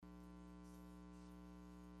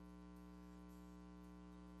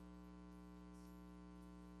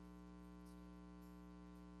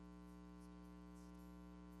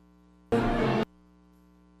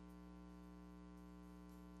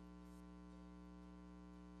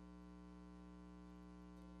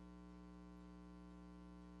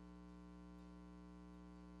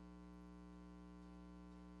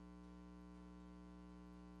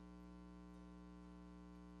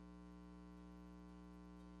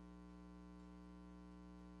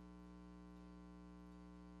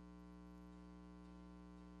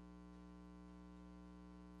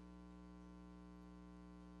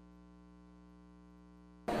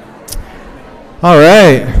All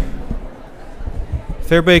right.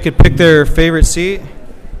 If everybody could pick their favorite seat.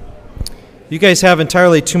 You guys have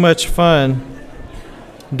entirely too much fun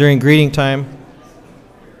during greeting time.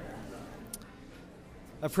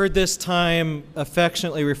 I've heard this time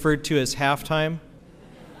affectionately referred to as halftime.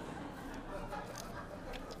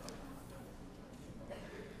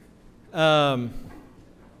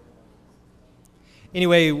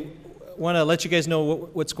 Anyway, want to let you guys know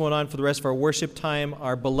what's going on for the rest of our worship time.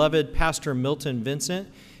 Our beloved Pastor Milton Vincent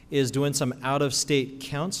is doing some out-of-state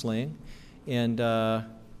counseling, and it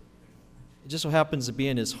just so happens to be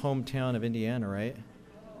in his hometown of Indiana, right?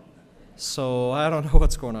 So I don't know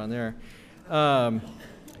what's going on there.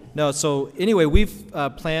 So anyway, we've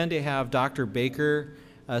planned to have Dr. Baker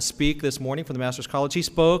speak this morning from the Master's College. He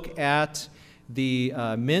spoke at the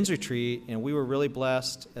men's retreat, and we were really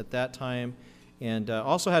blessed at that time, and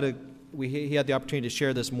also he had the opportunity to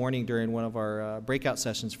share this morning during one of our breakout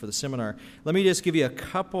sessions for the seminar. Let me just give you a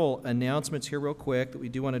couple announcements here real quick that we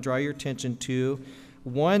do want to draw your attention to.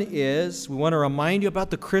 One is we want to remind you about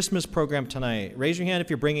the Christmas program tonight. Raise your hand if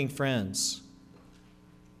you're bringing friends.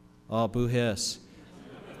 Oh, boo hiss.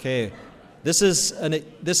 Okay. This is an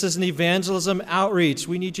evangelism outreach.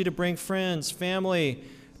 We need you to bring friends, family,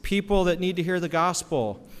 people that need to hear the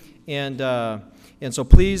gospel. And so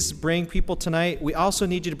please bring people tonight. We also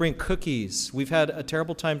need you to bring cookies. We've had a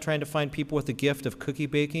terrible time trying to find people with the gift of cookie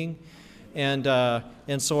baking. And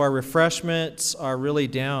so our refreshments are really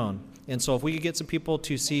down. And so if we could get some people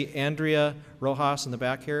to see Andrea Rojas in the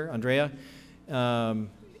back here, Andrea, and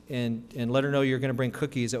let her know you're going to bring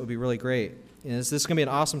cookies, that would be really great. And this is going to be an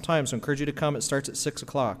awesome time, so I encourage you to come. It starts at 6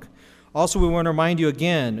 o'clock. Also, we want to remind you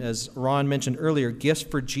again, as Ron mentioned earlier, Gifts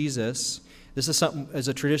for Jesus. This is something, as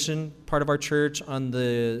a tradition, part of our church. On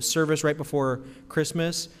the service right before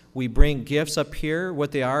Christmas, we bring gifts up here.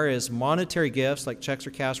 What they are is monetary gifts, like checks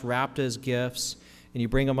or cash, wrapped as gifts, and you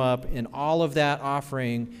bring them up, and all of that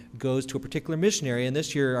offering goes to a particular missionary. And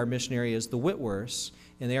this year, our missionary is the Whitworths,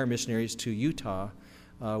 and they are missionaries to Utah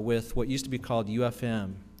with what used to be called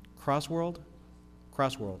UFM. Crossworld,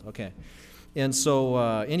 okay. And so,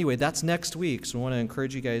 anyway, that's next week, so I want to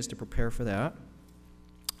encourage you guys to prepare for that.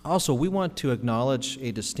 Also, we want to acknowledge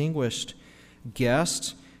a distinguished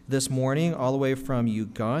guest this morning, all the way from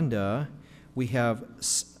Uganda. We have,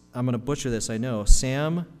 I'm going to butcher this, I know,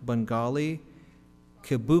 Sam Bengali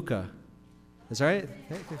Kibuka. Is that right?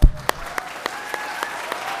 Thank you.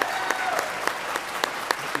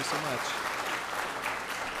 Thank you so much.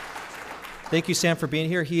 Thank you, Sam, for being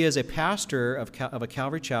here. He is a pastor of a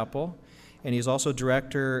Calvary Chapel, and he's also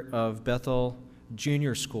director of Bethel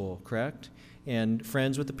Junior School, correct? And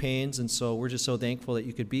friends with the Paynes, and so we're just so thankful that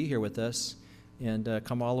you could be here with us and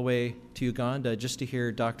come all the way to Uganda just to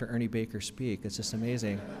hear Dr. Ernie Baker speak. It's just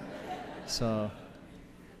amazing. So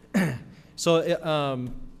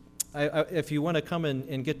if you want to come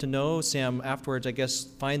and get to know Sam afterwards, I guess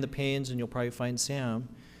find the Paynes and you'll probably find Sam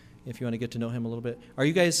if you want to get to know him a little bit. Are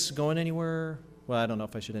you guys going anywhere? Well, I don't know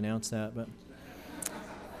if I should announce that, but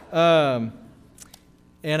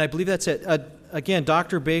and I believe that's it. Again,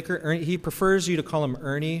 Dr. Baker, Ernie, he prefers you to call him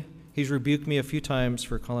Ernie. He's rebuked me a few times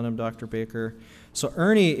for calling him Dr. Baker. So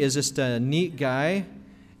Ernie is just a neat guy,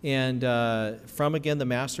 and from, again, the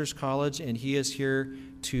Master's College, and he is here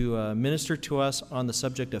to minister to us on the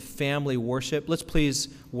subject of family worship. Let's please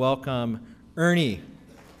welcome Ernie.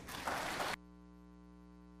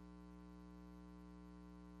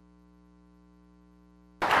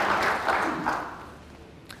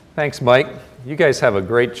 Thanks, Mike. You guys have a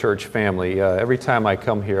great church family. Every time I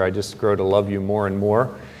come here, I just grow to love you more and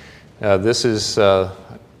more. This is we're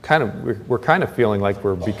kind of feeling like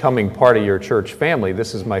we're becoming part of your church family.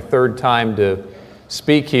 This is my third time to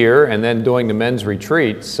speak here and then doing the men's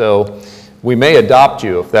retreat, so we may adopt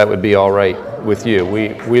you if that would be all right with you.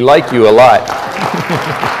 We like you a lot.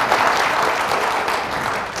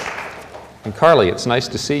 And Carly, it's nice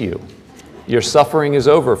to see you. Your suffering is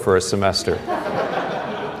over for a semester.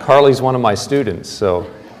 Carly's one of my students, so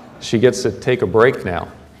she gets to take a break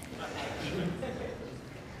now.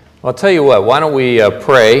 Well, I'll tell you what, why don't we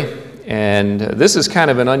pray? And this is kind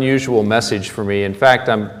of an unusual message for me. In fact,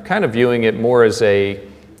 I'm kind of viewing it more as a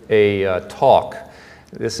talk.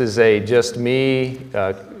 This is just me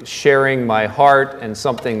sharing my heart and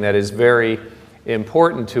something that is very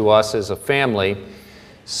important to us as a family.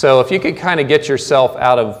 So if you could kind of get yourself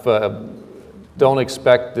out of don't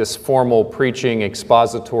expect this formal preaching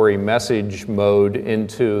expository message mode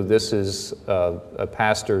into this is a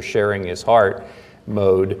pastor sharing his heart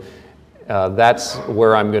mode. That's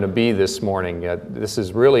where I'm going to be this morning. This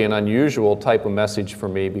is really an unusual type of message for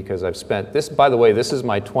me because I've spent this, by the way, this is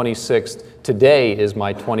my 26th, today is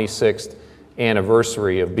my 26th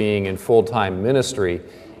anniversary of being in full-time ministry,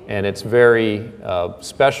 and it's very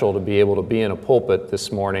special to be able to be in a pulpit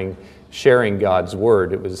this morning sharing God's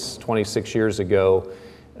Word. It was 26 years ago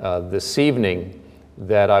this evening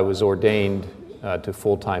that I was ordained to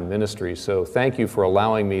full-time ministry. So thank you for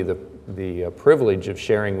allowing me the privilege of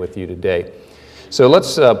sharing with you today. So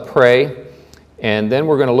let's pray, and then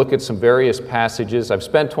we're going to look at some various passages. I've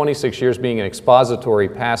spent 26 years being an expository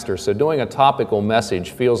pastor, so doing a topical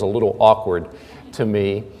message feels a little awkward to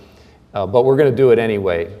me, but we're going to do it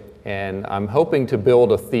anyway. And I'm hoping to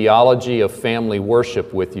build a theology of family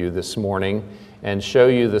worship with you this morning and show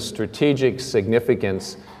you the strategic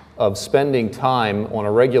significance of spending time on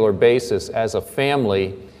a regular basis as a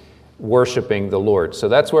family worshiping the Lord. So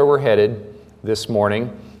that's where we're headed this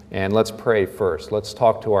morning, and let's pray first. Let's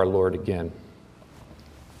talk to our Lord again.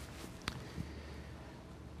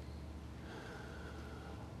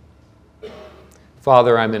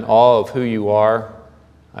 Father, I'm in awe of who you are.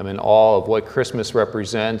 I'm in awe of what Christmas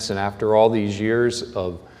represents, and after all these years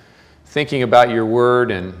of thinking about your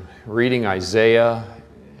word and reading Isaiah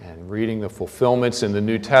and reading the fulfillments in the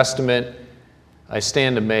New Testament, I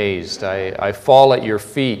stand amazed. I fall at your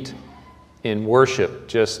feet in worship,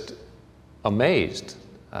 just amazed.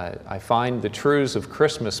 I find the truths of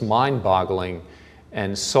Christmas mind-boggling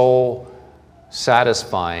and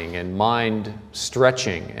soul-satisfying and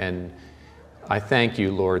mind-stretching, and I thank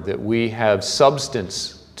you, Lord, that we have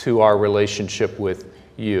substance to our relationship with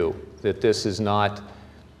you, that this is not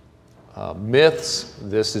myths.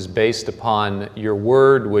 This is based upon your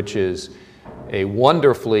word, which is a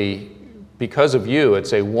wonderfully, because of you,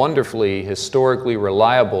 it's a wonderfully historically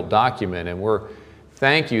reliable document, and we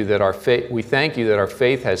thank you that our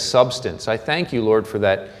faith has substance. I thank you, Lord, for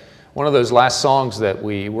that. One of those last songs that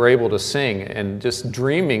we were able to sing, and just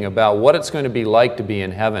dreaming about what it's going to be like to be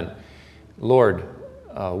in heaven. Lord,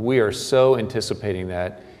 we are so anticipating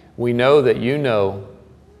that. We know that you know,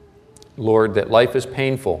 Lord, that life is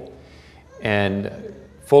painful and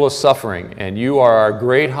full of suffering, and you are our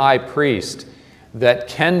great high priest that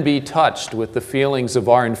can be touched with the feelings of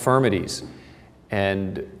our infirmities.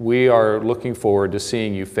 And we are looking forward to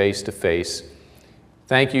seeing you face to face.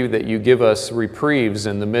 Thank you that you give us reprieves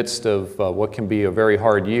in the midst of what can be a very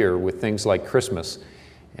hard year with things like Christmas,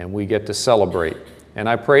 and we get to celebrate. And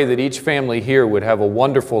I pray that each family here would have a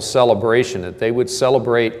wonderful celebration, that they would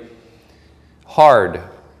celebrate hard,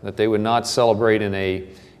 that they would not celebrate in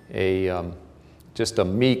just a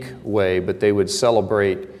meek way, but they would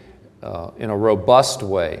celebrate in a robust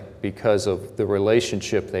way because of the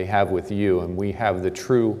relationship they have with you. And we have the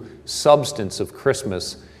true substance of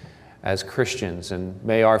Christmas as Christians. And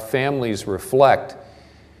may our families reflect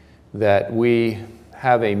that we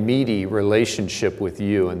have a meaty relationship with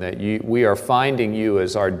you, and that we are finding you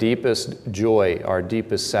as our deepest joy, our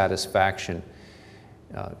deepest satisfaction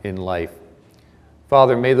in life.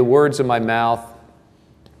 Father, may the words of my mouth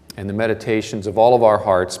and the meditations of all of our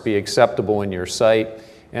hearts be acceptable in your sight.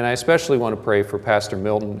 And I especially want to pray for Pastor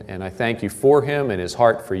Milton, and I thank you for him and his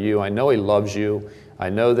heart for you. I know he loves you. I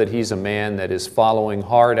know that he's a man that is following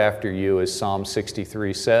hard after you, as Psalm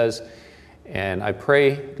 63 says. And I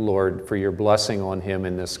pray, Lord, for your blessing on him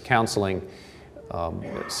in this counseling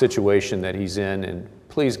situation that he's in, and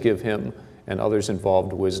please give him and others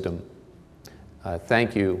involved wisdom.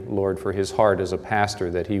 Thank you, Lord, for his heart as a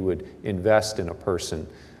pastor, that he would invest in a person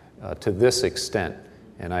to this extent,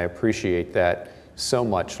 and I appreciate that so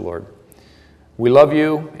much, Lord. We love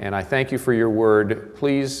you, and I thank you for your word.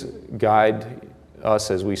 Please guide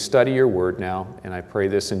us as we study your word now, and I pray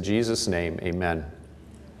this in Jesus' name, amen.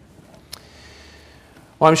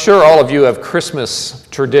 Well, I'm sure all of you have Christmas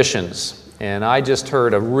traditions, and I just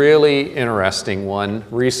heard a really interesting one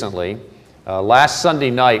recently. Last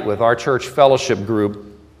Sunday night with our church fellowship group,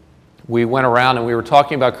 we went around and we were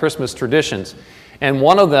talking about Christmas traditions, and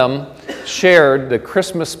one of them shared the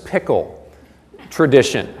Christmas pickle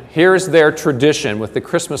tradition. Here's their tradition with the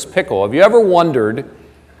Christmas pickle. Have you ever wondered,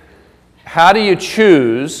 how do you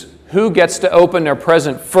choose who gets to open their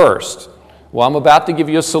present first? Well, I'm about to give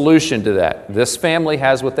you a solution to that. This family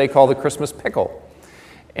has what they call the Christmas pickle.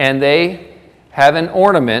 And they have an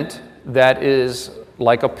ornament that is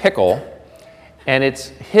like a pickle, and it's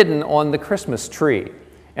hidden on the Christmas tree.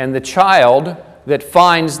 And the child that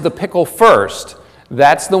finds the pickle first,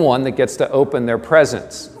 that's the one that gets to open their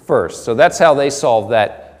presents first. So that's how they solve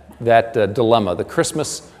that dilemma, the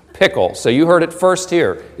Christmas pickle. So you heard it first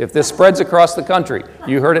here. If this spreads across the country,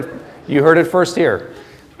 you heard it first here.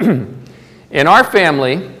 In our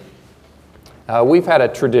family, we've had a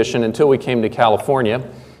tradition until we came to California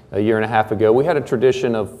a year and a half ago. We had a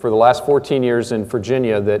tradition for the last 14 years in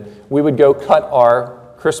Virginia that we would go cut our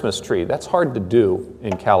Christmas tree. That's hard to do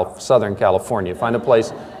in Southern California. Find a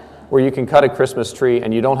place where you can cut a Christmas tree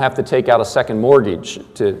and you don't have to take out a second mortgage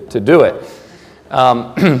to do it.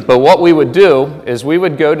 But what we would do is we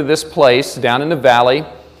would go to this place down in the valley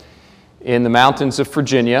in the mountains of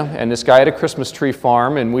Virginia, and this guy had a Christmas tree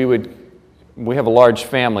farm, and we have a large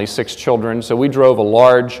family, 6 children, so we drove a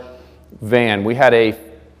large van. We had a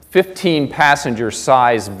 15-passenger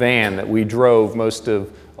size van that we drove most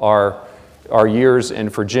of our years in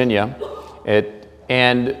Virginia.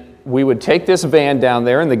 And we would take this van down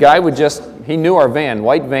there, and the guy he knew our van,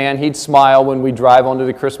 white van. He'd smile when we drive onto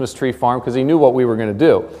the Christmas tree farm because he knew what we were going to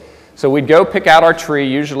do. So we'd go pick out our tree.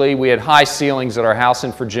 Usually we had high ceilings at our house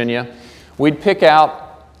in Virginia. We'd pick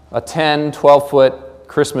out a 10, 12-foot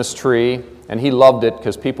Christmas tree, and he loved it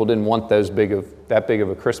because people didn't want that big of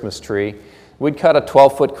a Christmas tree. We'd cut a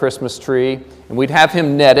 12-foot Christmas tree, and we'd have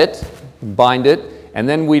him net it, bind it, and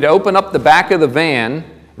then we'd open up the back of the van.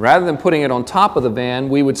 Rather than putting it on top of the van,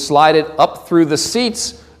 we would slide it up through the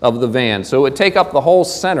seats of the van. So it would take up the whole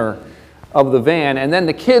center of the van, and then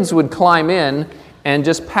the kids would climb in and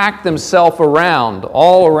just pack themselves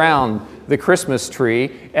all around the Christmas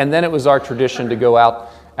tree, and then it was our tradition to go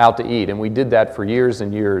out to eat. And we did that for years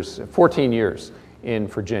and years, 14 years in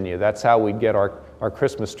Virginia. That's how we'd get our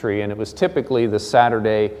Christmas tree, and it was typically the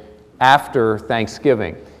Saturday after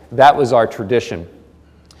Thanksgiving. That was our tradition.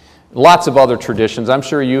 Lots of other traditions. I'm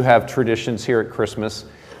sure you have traditions here at Christmas.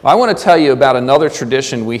 I want to tell you about another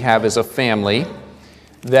tradition we have as a family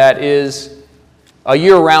that is a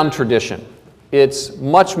year-round tradition. It's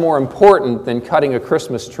much more important than cutting a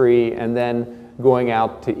Christmas tree and then going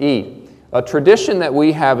out to eat. A tradition that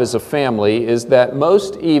we have as a family is that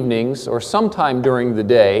most evenings, or sometime during the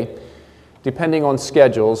day, depending on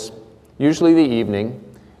schedules, usually the evening,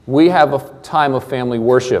 we have a time of family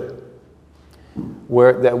worship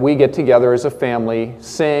that we get together as a family,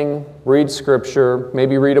 sing, read scripture,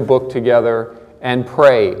 maybe read a book together, and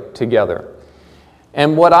pray together.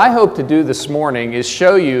 And what I hope to do this morning is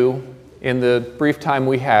show you, in the brief time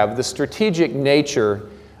we have, the strategic nature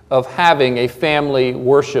of having a family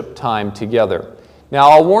worship time together. Now,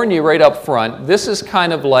 I'll warn you right up front, this is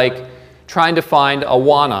kind of like trying to find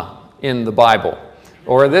Awana in the Bible.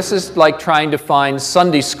 Or this is like trying to find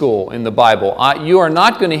Sunday school in the Bible. You are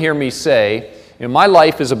not going to hear me say, and my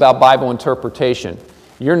life is about Bible interpretation.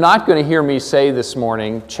 You're not going to hear me say this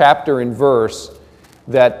morning, chapter and verse,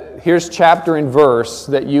 here's chapter and verse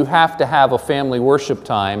that you have to have a family worship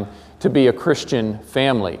time to be a Christian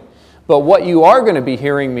family. But what you are going to be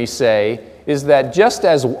hearing me say is that just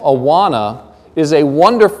as Awana is a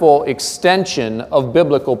wonderful extension of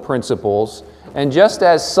biblical principles, and just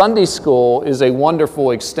as Sunday school is a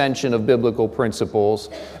wonderful extension of biblical principles,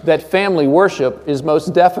 that family worship is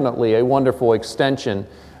most definitely a wonderful extension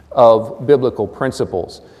of biblical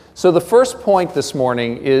principles. So the first point this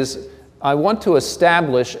morning is I want to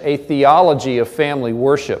establish a theology of family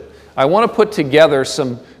worship. I want to put together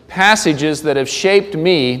some passages that have shaped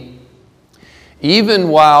me even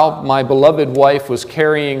while my beloved wife was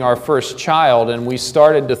carrying our first child and we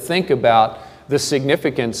started to think about the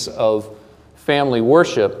significance of family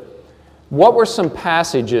worship. What were some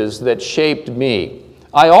passages that shaped me?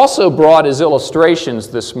 I also brought as illustrations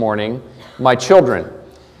this morning my children.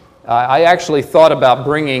 I actually thought about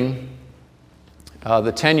bringing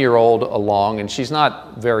the 10-year-old along, and she's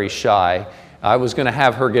not very shy. I was going to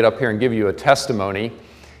have her get up here and give you a testimony.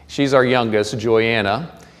 She's our youngest,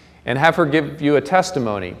 Joanna, and have her give you a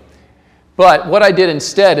testimony. But what I did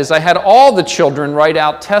instead is I had all the children write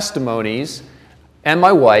out testimonies, and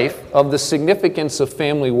my wife, of the significance of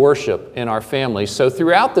family worship in our family. So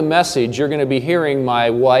throughout the message, you're going to be hearing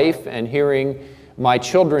my wife and hearing my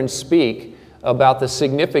children speak about the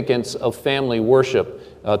significance of family worship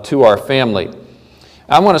to our family.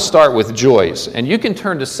 I want to start with Joy's, and you can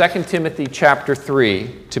turn to 2 Timothy chapter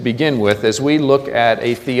 3 to begin with as we look at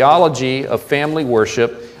a theology of family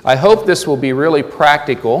worship. I hope this will be really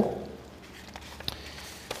practical.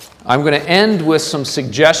 I'm going to end with some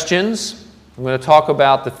suggestions. I'm going to talk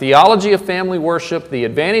about the theology of family worship, the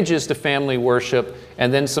advantages to family worship,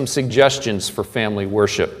 and then some suggestions for family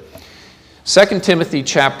worship. 2 Timothy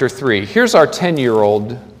chapter 3. Here's our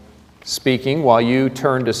 10-year-old speaking while you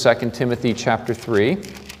turn to 2 Timothy chapter 3.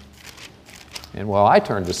 And while I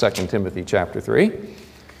turn to 2 Timothy chapter 3,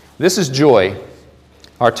 this is Joy,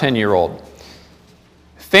 our 10-year-old.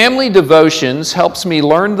 Family devotions helps me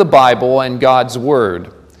learn the Bible and God's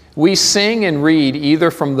Word. We sing and read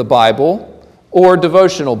either from the Bible or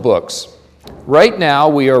devotional books. Right now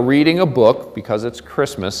we are reading a book, because it's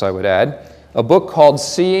Christmas I would add, a book called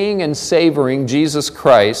Seeing and Savoring Jesus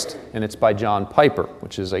Christ, and it's by John Piper,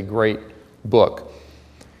 which is a great book.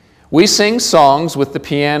 We sing songs with the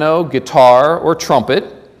piano, guitar, or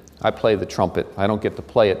trumpet. I play the trumpet. I don't get to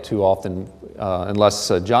play it too often unless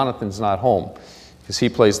Jonathan's not home, because he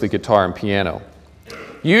plays the guitar and piano.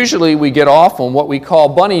 Usually we get off on what we call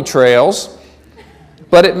bunny trails,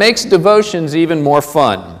 but it makes devotions even more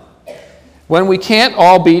fun. When we can't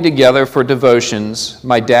all be together for devotions,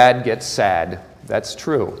 my dad gets sad. That's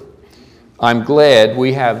true. I'm glad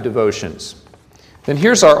we have devotions. Then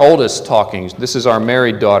here's our oldest talking. This is our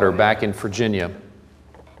married daughter back in Virginia.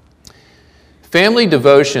 Family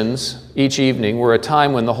devotions each evening were a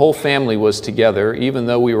time when the whole family was together, even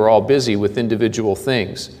though we were all busy with individual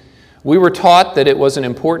things. We were taught that it was an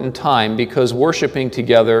important time because worshiping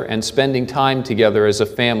together and spending time together as a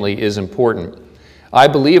family is important. I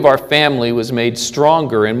believe our family was made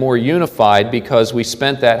stronger and more unified because we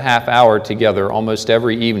spent that half hour together almost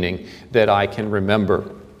every evening that I can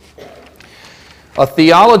remember. A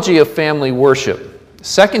theology of family worship.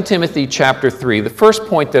 2 Timothy chapter 3, the first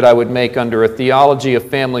point that I would make under a theology of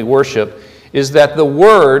family worship is that the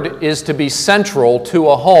Word is to be central to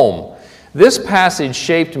a home. This passage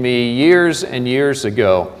shaped me years and years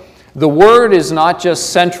ago. The Word is not just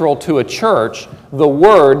central to a church. The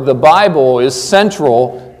Word, the Bible, is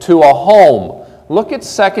central to a home. Look at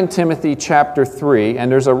 2 Timothy chapter 3,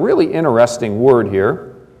 and there's a really interesting word here.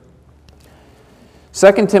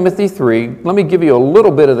 2 Timothy 3, let me give you a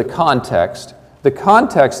little bit of the context. The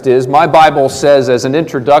context is, my Bible says as an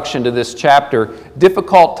introduction to this chapter,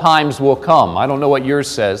 difficult times will come. I don't know what yours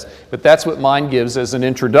says, but that's what mine gives as an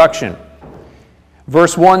introduction.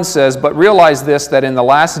 Verse 1 says, but realize this, that in the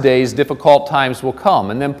last days difficult times will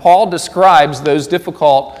come. And then Paul describes those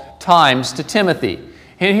difficult times to Timothy.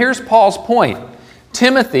 And here's Paul's point.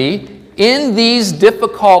 Timothy, in these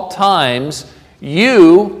difficult times,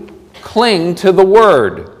 you cling to the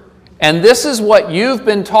Word. And this is what you've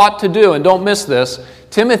been taught to do. And don't miss this.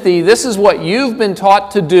 Timothy, this is what you've been taught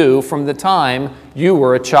to do from the time you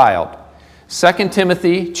were a child. 2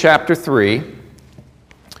 Timothy chapter 3,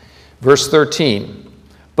 verse 13.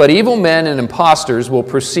 But evil men and impostors will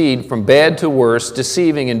proceed from bad to worse,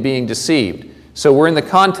 deceiving and being deceived. So we're in the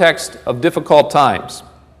context of difficult times.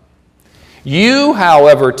 You,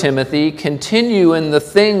 however, Timothy, continue in the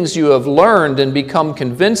things you have learned and become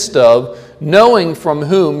convinced of, knowing from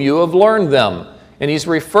whom you have learned them. And he's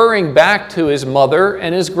referring back to his mother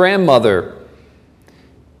and his grandmother,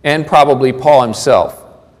 and probably Paul himself.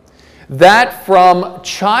 That from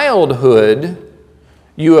childhood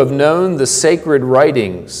you have known the sacred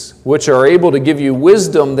writings, which are able to give you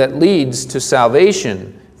wisdom that leads to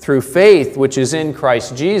salvation through faith which is in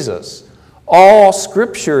Christ Jesus. All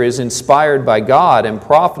Scripture is inspired by God and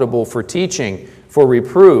profitable for teaching, for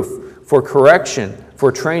reproof, for correction,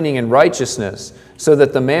 for training in righteousness, so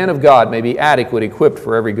that the man of God may be adequate, equipped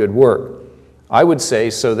for every good work. I would say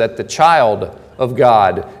so that the child of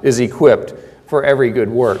God is equipped for every good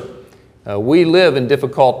work. We live in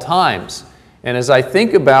difficult times, and as I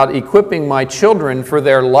think about equipping my children for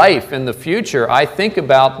their life in the future, I think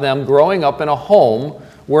about them growing up in a home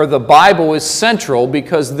where the Bible is central,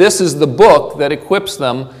 because this is the book that equips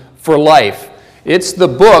them for life. It's the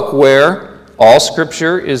book where all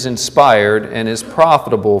Scripture is inspired and is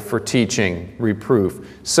profitable for teaching, reproof,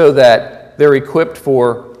 so that they're equipped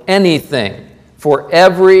for anything, for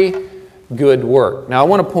every good work. Now I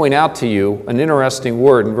want to point out to you an interesting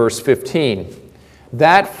word in verse 15.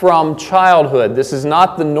 That from childhood. This is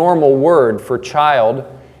not the normal word for child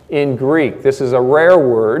in Greek. This is a rare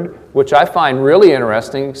word, which I find really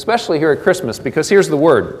interesting, especially here at Christmas, because here's the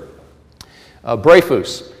word,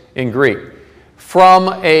 brephus in Greek. From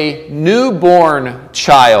a newborn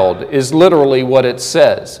child is literally what it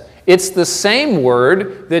says. It's the same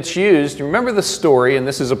word that's used, remember the story, and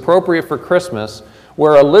this is appropriate for Christmas,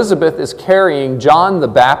 where Elizabeth is carrying John the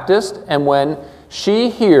Baptist, and when she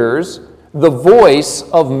hears the voice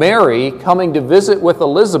of Mary coming to visit with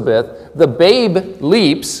Elizabeth, the babe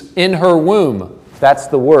leaps in her womb. That's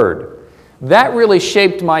the word. That really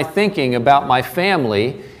shaped my thinking about my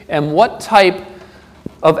family and what type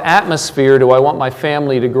of atmosphere do I want my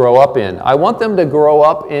family to grow up in. I want them to grow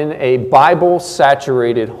up in a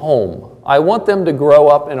Bible-saturated home. I want them to grow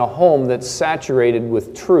up in a home that's saturated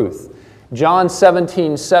with truth. John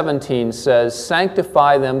 17:17 says,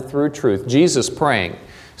 sanctify them through truth. Jesus praying.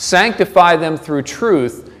 Sanctify them through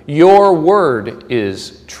truth. Your word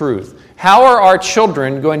is truth. How are our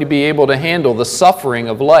children going to be able to handle the suffering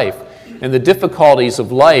of life and the difficulties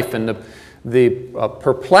of life and the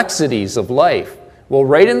perplexities of life? Well,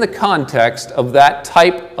 right in the context of that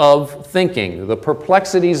type of thinking, the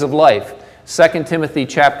perplexities of life, 2 Timothy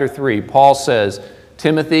chapter 3, Paul says,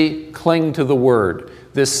 Timothy, cling to the Word.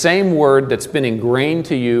 this same word that's been ingrained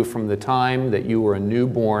to you from the time that you were a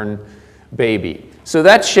newborn baby. So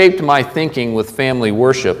that shaped my thinking with family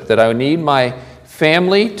worship, that I need my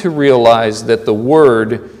family to realize that the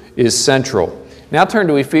Word is central. Now turn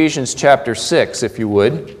to Ephesians chapter 6, if you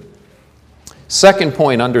would. Second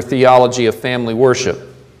point under theology of family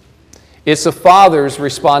worship. It's a father's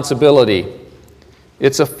responsibility.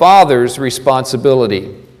 It's a father's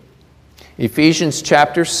responsibility. Ephesians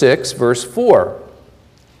chapter 6, verse 4.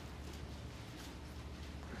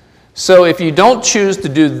 So if you don't choose to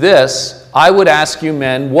do this, I would ask you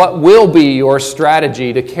men, what will be your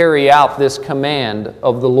strategy to carry out this command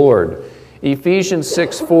of the Lord? Ephesians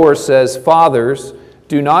 6:4 says, "Fathers,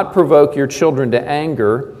 do not provoke your children to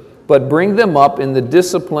anger, but bring them up in the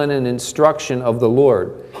discipline and instruction of the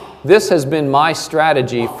Lord." This has been my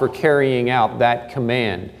strategy for carrying out that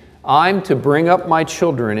command. I'm to bring up my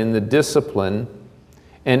children in the discipline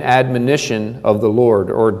and admonition of the Lord,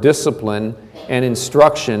 or discipline and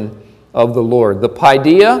instruction of the Lord. The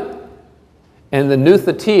paideia and the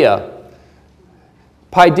nouthetia.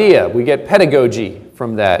 Paideia, we get pedagogy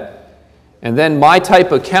from that. And then my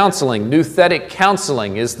type of counseling, nouthetic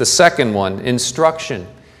counseling, is the second one, instruction.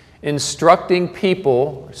 Instructing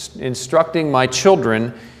people, instructing my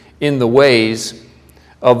children in the ways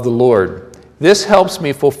of the Lord. This helps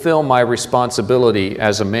me fulfill my responsibility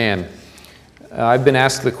as a man. I've been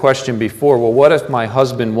asked the question before, well, what if my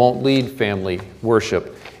husband won't lead family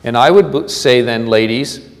worship? And I would say then,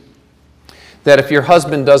 ladies, that if your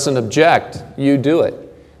husband doesn't object, you do it.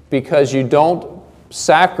 Because you don't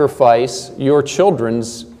sacrifice your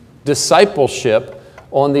children's discipleship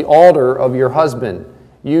on the altar of your husband.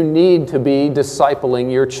 You need to be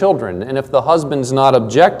discipling your children. And if the husband's not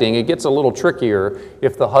objecting, it gets a little trickier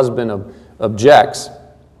if the husband objects.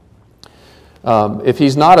 If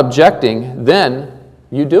he's not objecting, then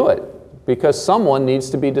you do it. Because someone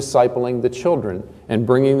needs to be discipling the children and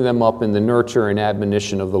bringing them up in the nurture and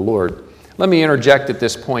admonition of the Lord. Let me interject at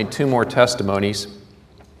this point 2 more testimonies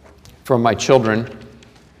from my children.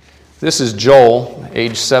 This is Joel,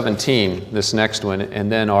 age 17, this next one,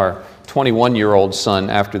 and then our 21-year-old son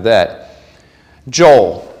after that.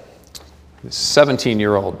 Joel,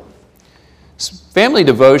 17-year-old. Family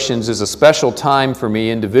devotions is a special time for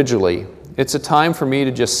me individually. It's a time for me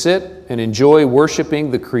to just sit and enjoy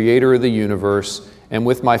worshiping the Creator of the universe, and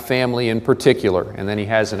with my family in particular. And then he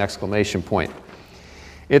has an exclamation point.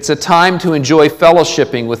 It's a time to enjoy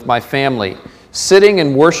fellowshipping with my family. Sitting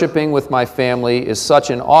and worshiping with my family is such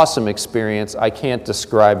an awesome experience, I can't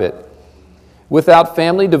describe it. Without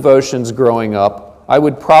family devotions growing up, I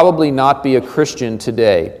would probably not be a Christian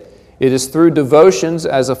today. It is through devotions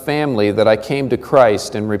as a family that I came to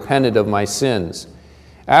Christ and repented of my sins.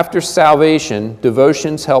 After salvation,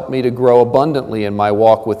 devotions helped me to grow abundantly in my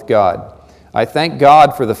walk with God. I thank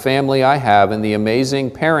God for the family I have and the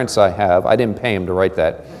amazing parents I have. I didn't pay him to write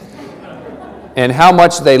that. And how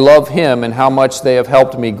much they love Him and how much they have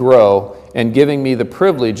helped me grow and giving me the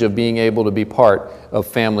privilege of being able to be part of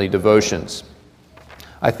family devotions.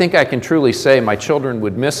 I think I can truly say my children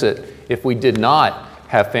would miss it if we did not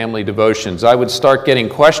have family devotions. I would start getting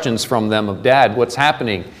questions from them of, Dad, what's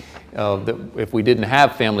happening if we didn't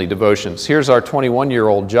have family devotions? Here's our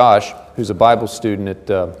 21-year-old Josh, who's a Bible student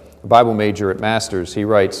a Bible major at Masters. He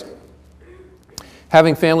writes,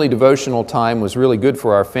 having family devotional time was really good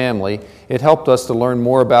for our family. It helped us to learn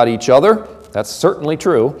more about each other, that's certainly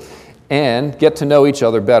true, and get to know each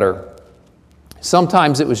other better.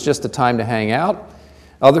 Sometimes it was just a time to hang out.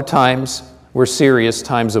 Other times were serious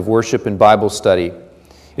times of worship and Bible study.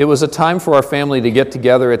 It was a time for our family to get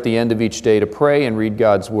together at the end of each day to pray and read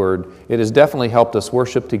God's Word. It has definitely helped us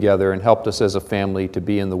worship together and helped us as a family to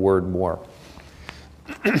be in the Word more.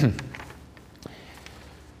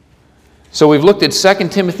 So we've looked at 2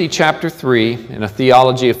 Timothy chapter 3 in a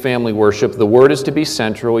theology of family worship. The Word is to be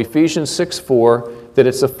central. Ephesians 6:4, that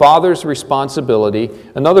it's a father's responsibility.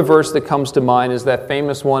 Another verse that comes to mind is that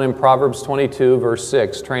famous one in Proverbs 22, verse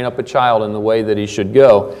 6, train up a child in the way that he should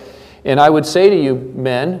go. And I would say to you,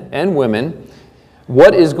 men and women,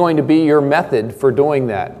 what is going to be your method for doing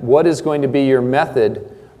that? What is going to be your method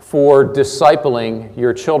for discipling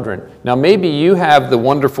your children? Now, maybe you have the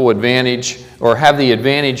wonderful advantage or have the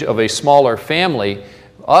advantage of a smaller family.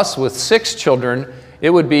 Us with 6 children,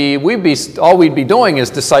 all we'd be doing is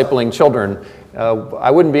discipling children. I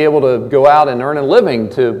wouldn't be able to go out and earn a living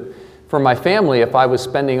for my family if I was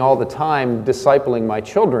spending all the time discipling my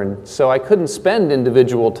children. So I couldn't spend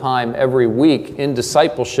individual time every week in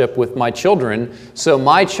discipleship with my children. So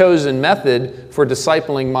my chosen method for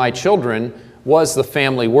discipling my children was the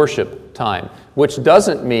family worship time, which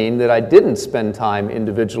doesn't mean that I didn't spend time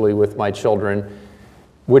individually with my children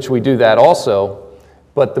which we do that also,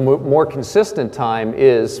 but the more consistent time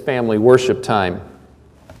is family worship time.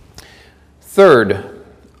 Third,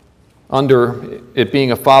 under it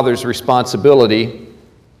being a father's responsibility,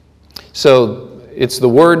 so it's the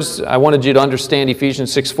words, I wanted you to understand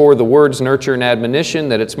Ephesians 6:4, the words, nurture, and admonition,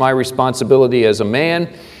 that it's my responsibility as a man.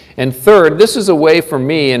 And third, this is a way for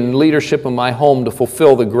me in leadership in my home to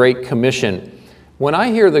fulfill the Great Commission. When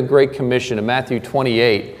I hear the Great Commission in Matthew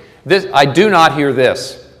 28, I do not hear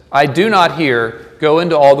this. I do not hear, go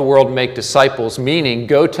into all the world and make disciples, meaning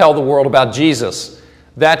go tell the world about Jesus.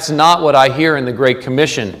 That's not what I hear in the Great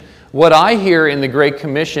Commission. What I hear in the Great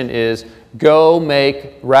Commission is, go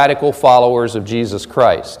make radical followers of Jesus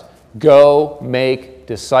Christ. Go make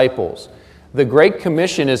disciples. The Great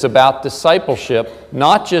Commission is about discipleship,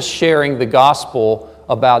 not just sharing the gospel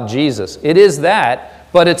about Jesus. It is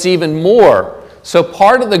that, but it's even more. So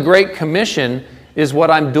part of the Great Commission is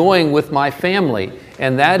what I'm doing with my family,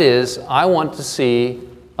 and that is I want to see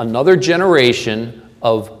another generation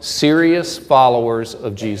of serious followers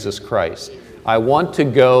of Jesus Christ. I want to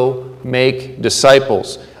go make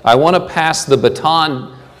disciples. I want to pass the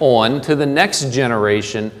baton on to the next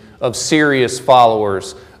generation of serious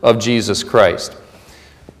followers of Jesus Christ.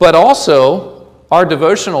 But also, our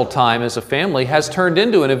devotional time as a family has turned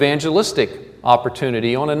into an evangelistic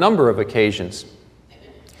opportunity on a number of occasions.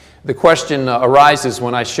 The question arises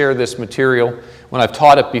when I share this material, when I've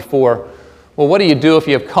taught it before, well, what do you do if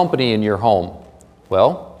you have company in your home?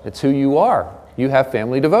 Well, it's who you are. You have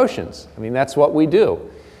family devotions. I mean, that's what we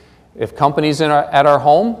do. If company's at our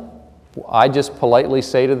home, I just politely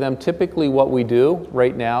say to them, typically what we do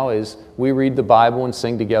right now is we read the Bible and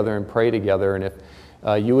sing together and pray together, and if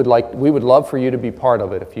we would love for you to be part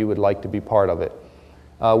of it, if you would like to be part of it.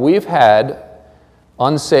 We've had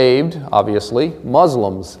unsaved, obviously,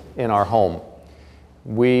 Muslims in our home.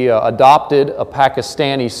 We adopted a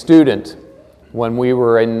Pakistani student when we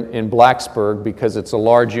were in Blacksburg because it's a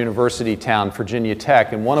large university town, Virginia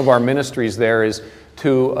Tech, and one of our ministries there is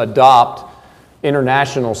to adopt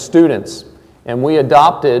international students. And we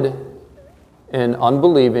adopted an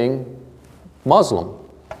unbelieving Muslim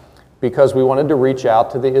because we wanted to reach out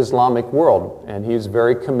to the Islamic world. And he was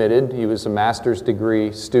very committed. He was a master's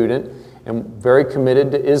degree student and very committed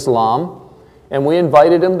to Islam. And we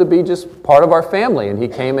invited him to be just part of our family. And he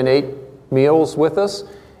came and ate meals with us.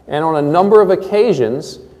 And on a number of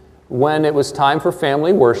occasions, when it was time for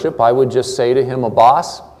family worship, I would just say to him,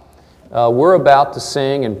 Abbas, we're about to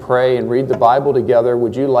sing and pray and read the Bible together.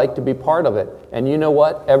 Would you like to be part of it? And you know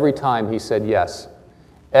what? Every time he said yes.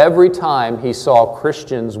 Every time he saw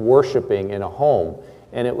Christians worshiping in a home.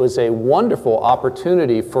 And it was a wonderful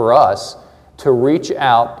opportunity for us to reach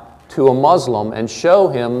out to a Muslim and show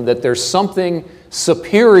him that there's something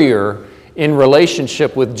superior in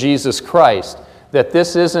relationship with Jesus Christ. That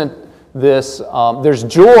this isn't this, there's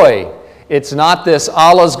joy. It's not this,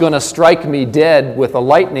 Allah's going to strike me dead with a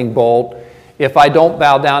lightning bolt if I don't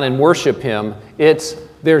bow down and worship Him. It's,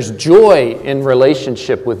 there's joy in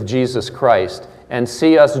relationship with Jesus Christ. And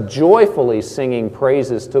see us joyfully singing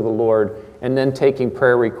praises to the Lord and then taking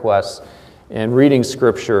prayer requests and reading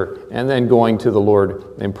Scripture and then going to the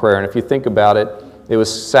Lord in prayer. And if you think about it, it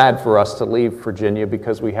was sad for us to leave Virginia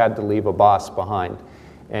because we had to leave Abbas behind.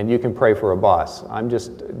 And you can pray for Abbas. I'm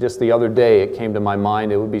just the other day it came to my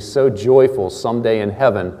mind, it would be so joyful someday in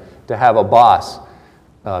heaven to have Abbas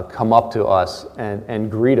come up to us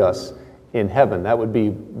and greet us in heaven. That would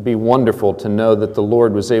be wonderful to know that the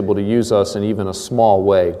Lord was able to use us in even a small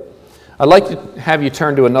way. I'd like to have you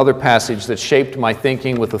turn to another passage that shaped my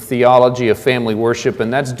thinking with the theology of family worship,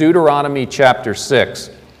 and that's Deuteronomy chapter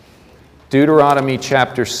 6. Deuteronomy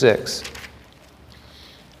chapter 6.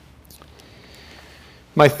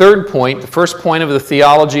 My third point, the first point of the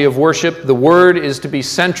theology of worship, the Word is to be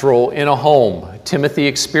central in a home. Timothy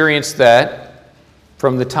experienced that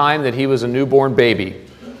from the time that he was a newborn baby.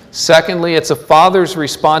 Secondly, it's a father's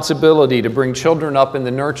responsibility to bring children up in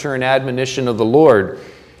the nurture and admonition of the Lord.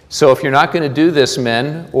 So if you're not going to do this,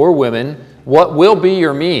 men or women, what will be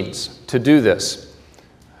your means to do this?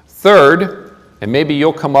 Third, and maybe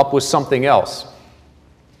you'll come up with something else,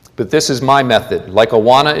 but this is my method. Like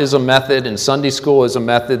Awana is a method and Sunday school is a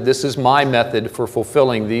method, this is my method for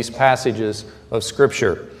fulfilling these passages of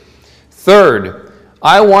Scripture. Third,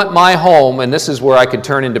 I want my home, and this is where I could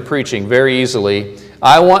turn into preaching very easily,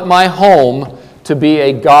 I want my home to be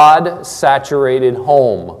a God-saturated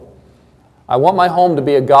home. I want my home to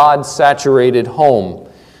be a God-saturated home.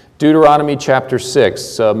 Deuteronomy chapter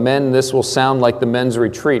 6. Men, this will sound like the men's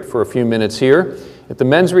retreat for a few minutes here. At the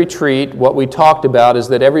men's retreat, what we talked about is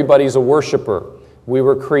that everybody's a worshiper. We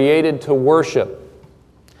were created to worship.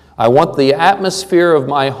 I want the atmosphere of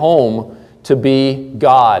my home to be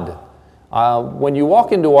God. When you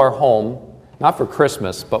walk into our home, not for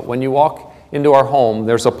Christmas, but when you walk into our home,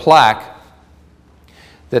 there's a plaque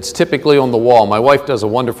that's typically on the wall. My wife does a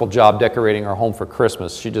wonderful job decorating our home for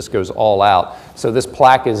Christmas. She just goes all out. So this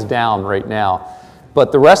plaque is down right now.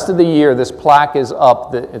 But the rest of the year, this plaque is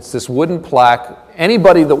up. It's this wooden plaque.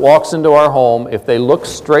 Anybody that walks into our home, if they look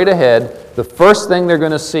straight ahead, the first thing they're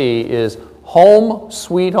going to see is home,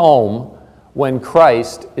 sweet home, when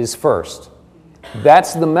Christ is first.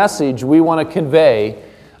 That's the message we want to convey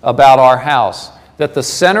about our house, that the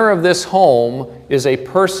center of this home is a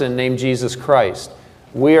person named Jesus Christ.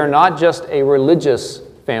 We are not just a religious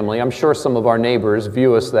family. I'm sure some of our neighbors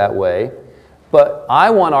view us that way. But I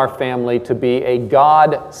want our family to be a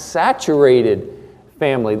God-saturated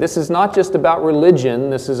family. This is not just about religion.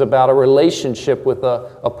 This is about a relationship with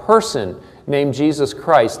a person named Jesus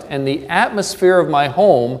Christ. And the atmosphere of my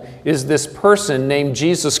home is this person named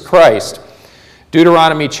Jesus Christ.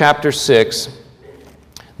 Deuteronomy chapter 6.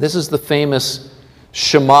 This is the famous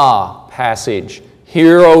Shema passage.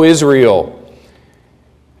 Hear, O Israel.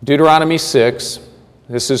 Deuteronomy 6.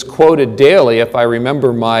 This is quoted daily if I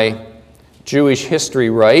remember my Jewish history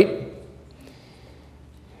right.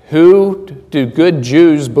 Who do good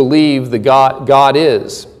Jews believe the God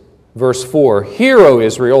is? Verse 4, Hear, O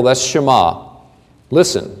Israel, that's Shema.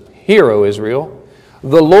 Listen, hear, O Israel.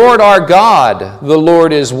 The Lord our God, the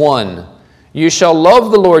Lord is one. You shall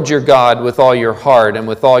love the Lord your God with all your heart and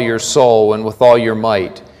with all your soul and with all your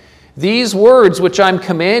might. These words which I'm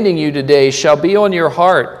commanding you today shall be on your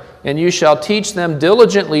heart, and you shall teach them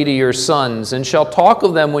diligently to your sons, and shall talk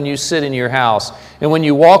of them when you sit in your house, and when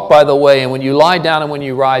you walk by the way, and when you lie down, and when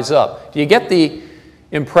you rise up. Do you get the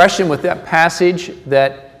impression with that passage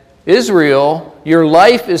that Israel, your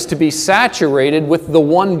life is to be saturated with the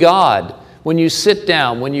one God? When you sit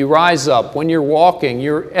down, when you rise up, when you're walking,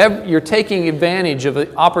 you're taking advantage of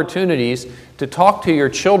the opportunities to talk to your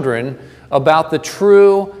children about the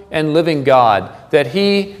true and living God, that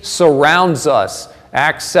He surrounds us.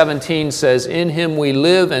 Acts 17 says, In Him we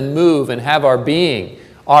live and move and have our being.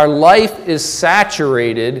 Our life is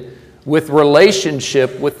saturated with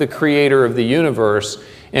relationship with the Creator of the universe.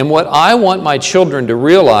 And what I want my children to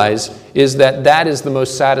realize is that that is the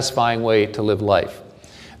most satisfying way to live life.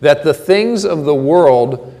 That the things of the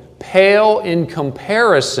world pale in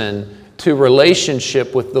comparison to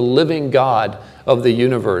relationship with the living God of the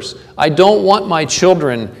universe. I don't want my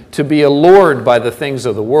children to be allured by the things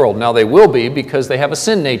of the world. Now they will be, because they have a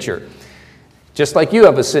sin nature. Just like you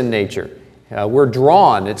have a sin nature. We're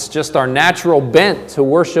drawn. It's just our natural bent to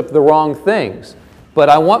worship the wrong things. But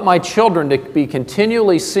I want my children to be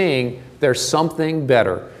continually seeing there's something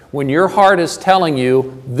better. When your heart is telling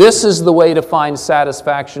you this is the way to find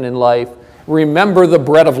satisfaction in life, remember the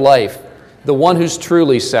bread of life, the one who's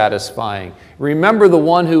truly satisfying. Remember the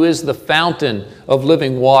one who is the fountain of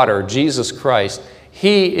living water, Jesus Christ.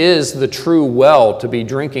 He is the true well to be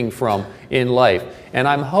drinking from in life. And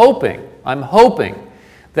I'm hoping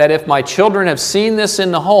that if my children have seen this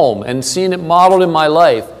in the home and seen it modeled in my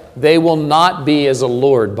life, they will not be as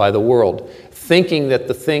allured by the world, thinking that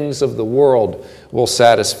the things of the world will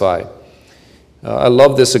satisfy. I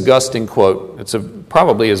love this Augustine quote. It's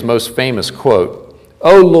probably his most famous quote.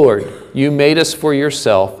 O Lord, you made us for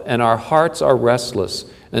yourself, and our hearts are restless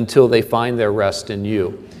until they find their rest in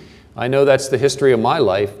you. I know that's the history of my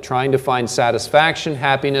life, trying to find satisfaction,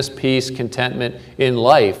 happiness, peace, contentment in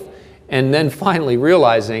life, and then finally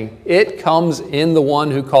realizing it comes in the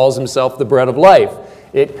one who calls himself the bread of life.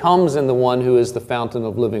 It comes in the one who is the fountain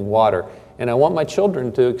of living water. And I want my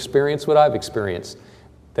children to experience what I've experienced.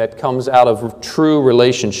 That comes out of true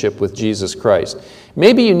relationship with Jesus Christ.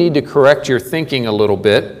 Maybe you need to correct your thinking a little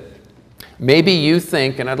bit. Maybe you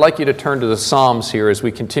think, and I'd like you to turn to the Psalms here as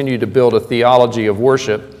we continue to build a theology of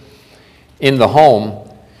worship in the home.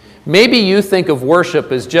 Maybe you think of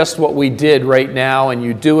worship as just what we did right now, and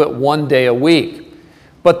you do it one day a week.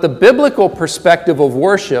 But the biblical perspective of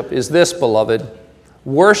worship is this, beloved.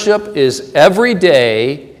 Worship is every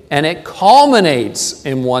day, and it culminates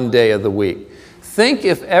in one day of the week. Think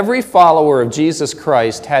if every follower of Jesus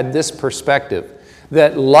Christ had this perspective,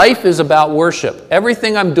 that life is about worship.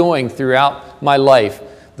 Everything I'm doing throughout my life,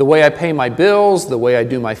 the way I pay my bills, the way I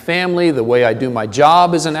do my family, the way I do my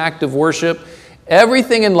job is an act of worship.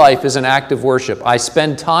 Everything in life is an act of worship. I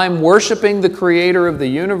spend time worshiping the Creator of the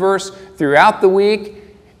universe throughout the week,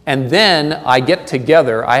 and then I get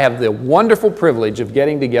together. I have the wonderful privilege of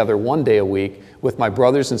getting together one day a week with my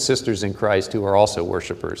brothers and sisters in Christ who are also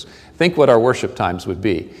worshipers. Think what our worship times would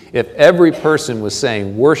be if every person was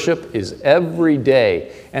saying worship is every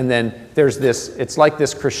day, and then there's this, it's like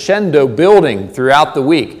this crescendo building throughout the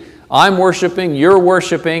week. I'm worshiping, you're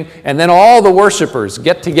worshiping, and then all the worshipers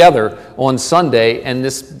get together on Sunday, and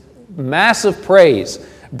this massive praise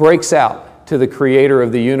breaks out to the Creator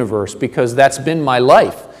of the universe, because that's been my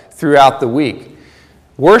life throughout the week.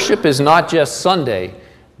 Worship is not just Sunday.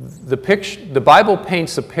 The Bible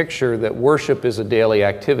paints a picture that worship is a daily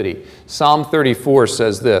activity. Psalm 34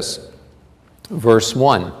 says this, verse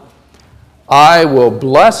 1, I will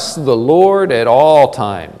bless the Lord at all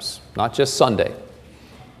times, not just Sunday.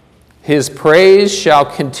 His praise shall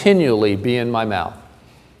continually be in my mouth.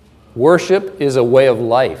 Worship is a way of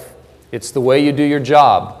life. It's the way you do your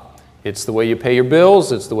job. It's the way you pay your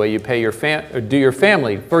bills. It's the way you pay your do your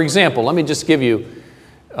family. For example, let me just give you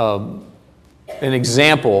an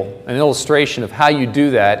example, an illustration of how you do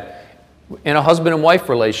that in a husband and wife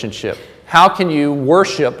relationship. How can you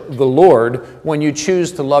worship the Lord when you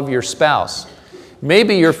choose to love your spouse?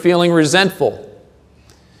 Maybe you're feeling resentful,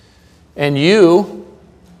 and you,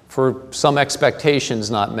 for some expectations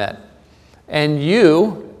not met, and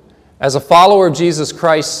you, as a follower of Jesus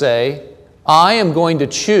Christ, say, I am going to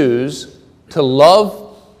choose to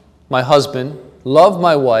love my husband, love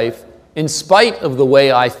my wife, in spite of the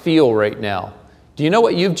way I feel right now. Do you know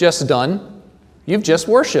what you've just done? You've just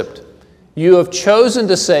worshiped. You have chosen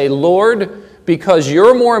to say, Lord, because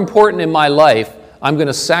you're more important in my life, I'm going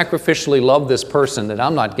to sacrificially love this person that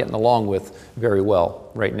I'm not getting along with very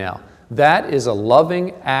well right now. That is a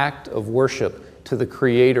loving act of worship to the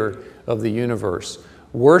Creator of the universe.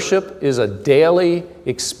 Worship is a daily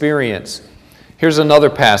experience. Here's another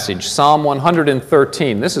passage, Psalm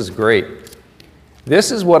 113. This is great.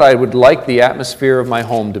 This is what I would like the atmosphere of my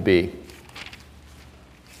home to be.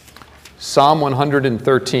 Psalm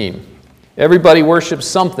 113. Everybody worships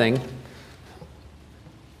something.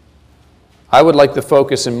 I would like the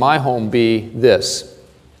focus in my home be this.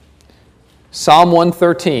 Psalm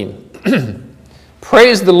 113.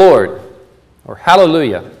 Praise the Lord, or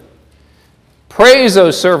hallelujah. Praise,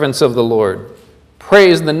 O servants of the Lord.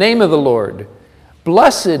 Praise the name of the Lord.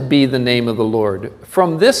 Blessed be the name of the Lord,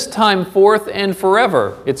 from this time forth and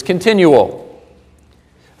forever. It's continual.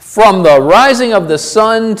 From the rising of the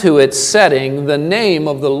sun to its setting, the name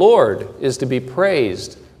of the Lord is to be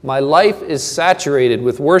praised. My life is saturated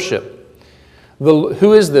with worship.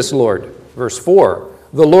 Who is this Lord? Verse 4.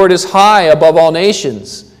 The Lord is high above all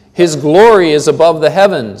nations. His glory is above the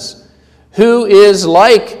heavens. Who is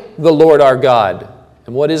like the Lord our God?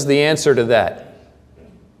 And what is the answer to that?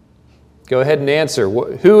 Go ahead and answer.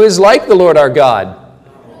 Who is like the Lord our God?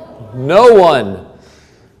 No one.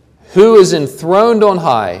 Who is enthroned on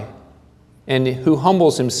high and who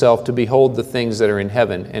humbles himself to behold the things that are in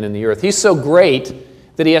heaven and in the earth. He's so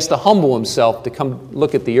great that he has to humble himself to come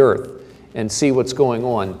look at the earth and see what's going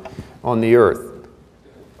on the earth.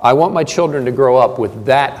 I want my children to grow up with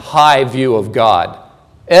that high view of God.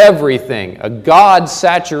 Everything, a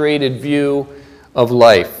God-saturated view of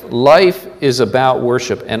life. Life is about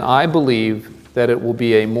worship, and I believe that it will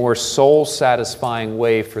be a more soul-satisfying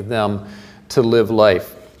way for them to live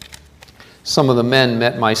life. Some of the men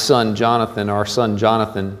met my son Jonathan, our son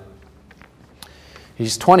Jonathan.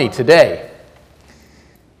 He's 20 today,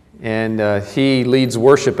 and he leads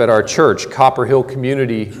worship at our church, Copper Hill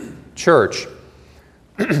Community Church.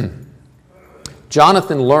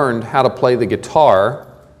 Jonathan learned how to play the guitar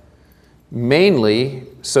mainly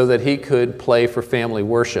so that he could play for family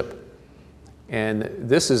worship. And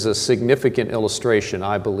this is a significant illustration,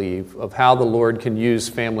 I believe, of how the Lord can use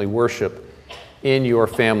family worship in your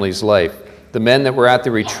family's life. The men that were at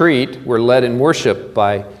the retreat were led in worship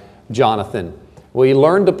by Jonathan. Well, he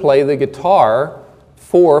learned to play the guitar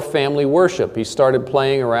for family worship. He started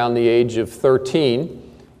playing around the age of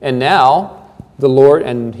 13, and now the Lord,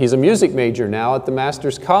 and he's a music major now at the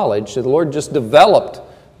Master's College, so the Lord just developed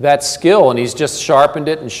that skill, and he's just sharpened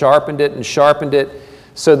it and sharpened it and sharpened it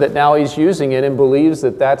so that now he's using it and believes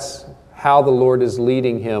that that's how the Lord is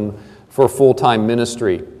leading him for full-time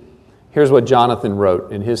ministry. Here's what Jonathan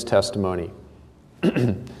wrote in his testimony.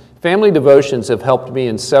 Family devotions have helped me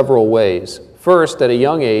in several ways. First, at a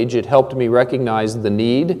young age, it helped me recognize the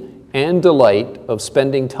need and delight of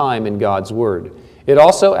spending time in God's Word. It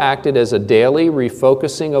also acted as a daily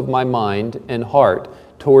refocusing of my mind and heart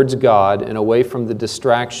towards God and away from the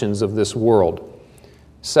distractions of this world.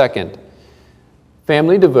 Second,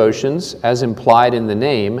 family devotions, as implied in the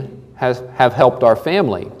name, have helped our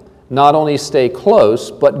family not only stay close,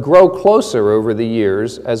 but grow closer over the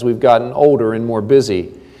years as we've gotten older and more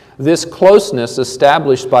busy. This closeness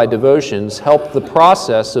established by devotions helped the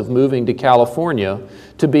process of moving to California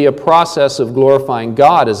to be a process of glorifying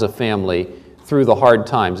God as a family through the hard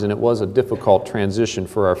times, and it was a difficult transition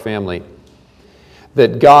for our family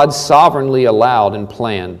that God sovereignly allowed and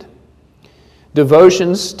planned.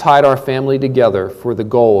 Devotions tied our family together for the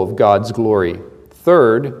goal of God's glory.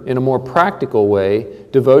 Third, in a more practical way,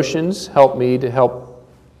 devotions have helped me develop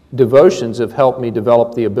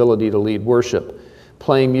the ability to lead worship.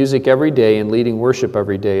 Playing music every day and leading worship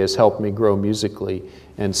every day has helped me grow musically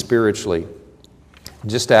and spiritually.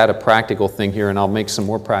 Just to add a practical thing here, and I'll make some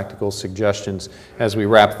more practical suggestions as we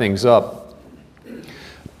wrap things up.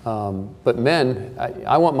 But men,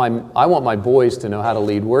 I want my boys to know how to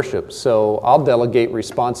lead worship, so I'll delegate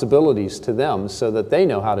responsibilities to them so that they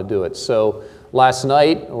know how to do it. So last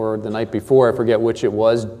night, or the night before, I forget which it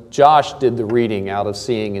was, Josh did the reading out of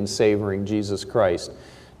Seeing and Savoring Jesus Christ.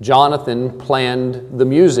 Jonathan planned the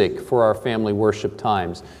music for our family worship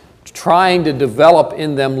times, trying to develop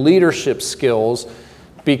in them leadership skills,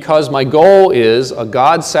 because my goal is a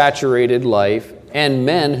God-saturated life and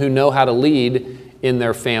men who know how to lead in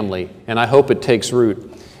their family, and I hope it takes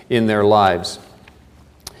root in their lives.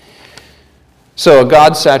 So a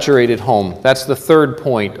God-saturated home, that's the third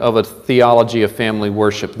point of a theology of family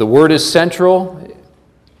worship. The Word is central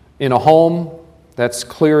in a home, that's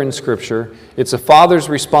clear in Scripture. It's a father's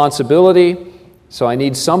responsibility, so I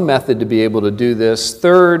need some method to be able to do this.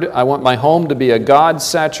 Third, I want my home to be a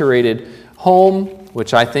God-saturated home,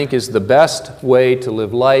 which I think is the best way to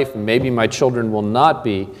live life. Maybe my children will not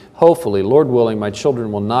be, hopefully, Lord willing, my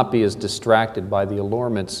children will not be as distracted by the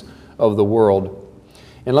allurements of the world.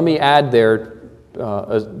 And let me add there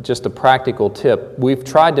just a practical tip. We've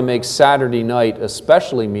tried to make Saturday night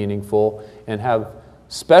especially meaningful and have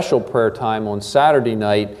special prayer time on Saturday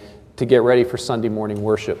night to get ready for Sunday morning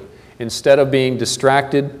worship. Instead of being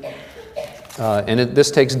distracted,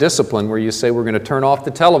 this takes discipline, where you say we're going to turn off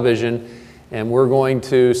the television and we're going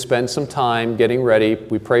to spend some time getting ready.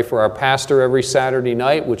 We pray for our pastor every Saturday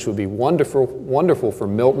night, which would be wonderful, wonderful for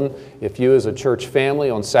Milton. If you as a church family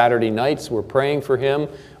on Saturday nights were praying for him,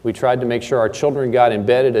 we tried to make sure our children got in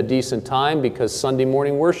bed at a decent time, because Sunday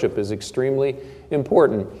morning worship is extremely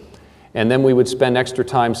important. And then we would spend extra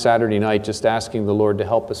time Saturday night just asking the Lord to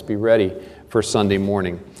help us be ready for Sunday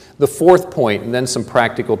morning. The fourth point, and then some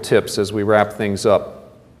practical tips as we wrap things up.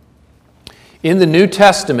 In the New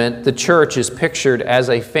Testament, the church is pictured as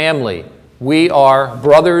a family. We are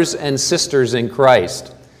brothers and sisters in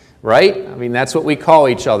Christ, right? I mean, that's what we call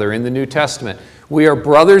each other in the New Testament. We are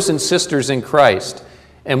brothers and sisters in Christ.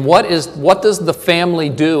 And what does the family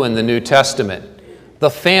do in the New Testament? The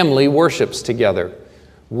family worships together.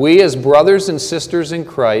 We as brothers and sisters in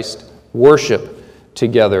Christ worship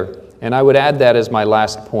together. And I would add that as my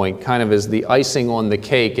last point, kind of as the icing on the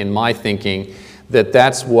cake in my thinking,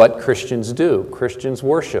 that's what Christians do. Christians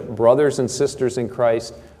worship. Brothers and sisters in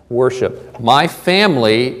Christ worship. My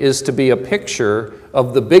family is to be a picture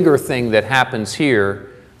of the bigger thing that happens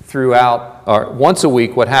here throughout, or once a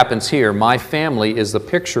week what happens here. My family is the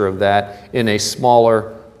picture of that in a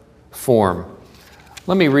smaller form.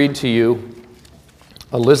 Let me read to you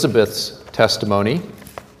Elizabeth's testimony.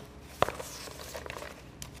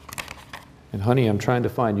 And honey, I'm trying to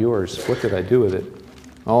find yours. What did I do with it?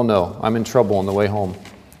 Oh no, I'm in trouble on the way home.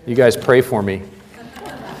 You guys pray for me.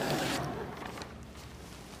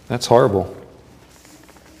 That's horrible.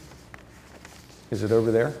 Is it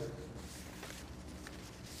over there?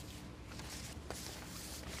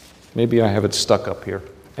 Maybe I have it stuck up here.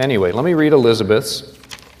 Anyway, let me read Elizabeth's.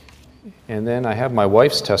 And then I have my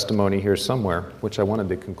wife's testimony here somewhere, which I wanted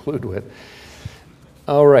to conclude with.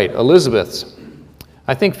 All right, Elizabeth's.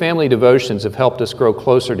 I think family devotions have helped us grow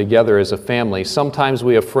closer together as a family. Sometimes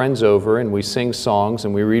we have friends over and we sing songs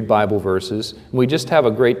and we read Bible verses. And we just have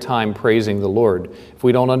a great time praising the Lord. If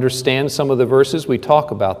we don't understand some of the verses, we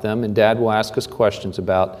talk about them, and Dad will ask us questions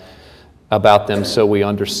about them so we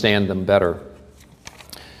understand them better.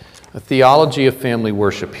 A theology of family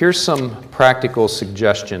worship. Here's some practical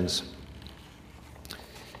suggestions.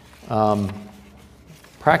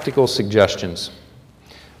 Practical suggestions.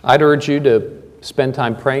 I'd urge you to spend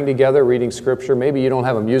time praying together, reading Scripture. Maybe you don't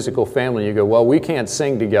have a musical family. You go, well, we can't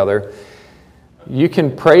sing together. You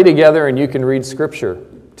can pray together and you can read Scripture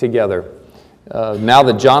together. Now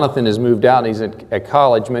that Jonathan has moved out and he's at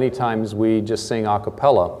college, many times we just sing a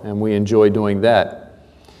cappella, and we enjoy doing that.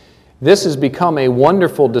 This has become a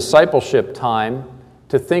wonderful discipleship time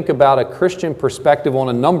to think about a Christian perspective on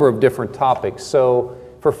a number of different topics. So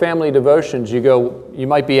for family devotions, you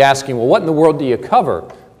might be asking, well, what in the world do you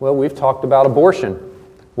cover? Well, we've talked about abortion.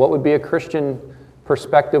 What would be a Christian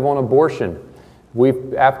perspective on abortion?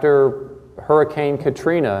 After Hurricane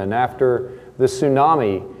Katrina and after the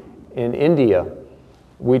tsunami in India,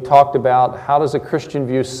 we talked about how does a Christian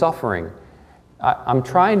view suffering. I'm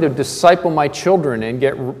trying to disciple my children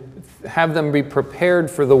and have them be prepared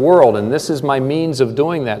for the world, and this is my means of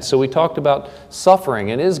doing that. So we talked about suffering,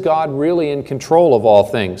 and is God really in control of all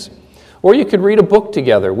things? Or you could read a book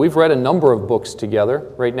together. We've read a number of books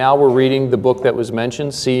together. Right now we're reading the book that was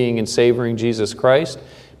mentioned, Seeing and Savoring Jesus Christ.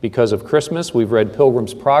 Because of Christmas, we've read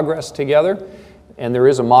Pilgrim's Progress together, and there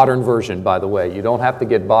is a modern version, by the way. You don't have to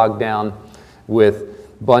get bogged down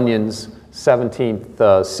with Bunyan's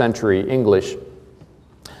 17th century English.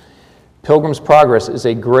 Pilgrim's Progress is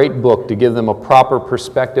a great book to give them a proper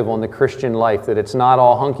perspective on the Christian life, that it's not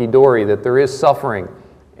all hunky-dory, that there is suffering,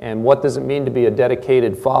 and what does it mean to be a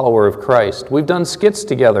dedicated follower of Christ. We've done skits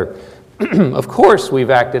together. Of course,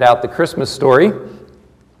 we've acted out the Christmas story,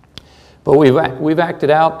 but we've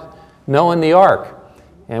acted out Noah and the Ark,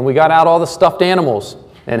 and we got out all the stuffed animals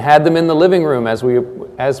and had them in the living room as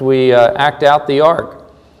we act out the Ark.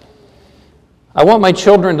 I want my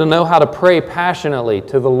children to know how to pray passionately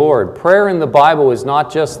to the Lord. Prayer in the Bible is not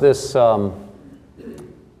just this,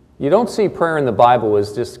 you don't see prayer in the Bible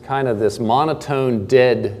as just kind of this monotone,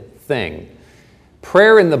 dead thing.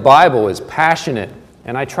 Prayer in the Bible is passionate,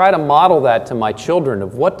 and I try to model that to my children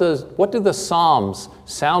of what do the Psalms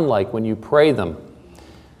sound like when you pray them.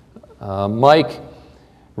 Mike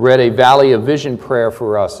read a Valley of Vision prayer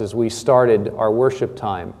for us as we started our worship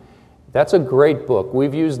time. That's a great book.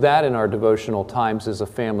 We've used that in our devotional times as a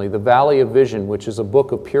family. The Valley of Vision, which is a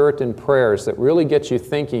book of Puritan prayers that really gets you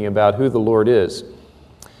thinking about who the Lord is.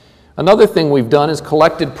 Another thing we've done is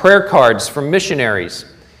collected prayer cards from missionaries,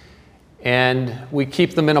 and we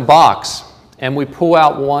keep them in a box, and we pull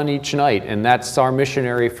out one each night, and that's our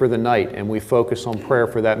missionary for the night, and we focus on prayer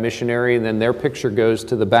for that missionary, and then their picture goes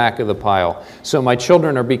to the back of the pile. So my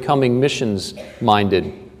children are becoming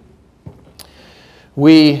missions-minded.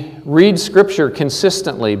 We read Scripture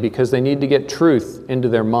consistently because they need to get truth into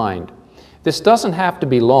their mind. This doesn't have to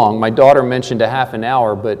be long. My daughter mentioned a half an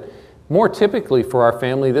hour, but more typically for our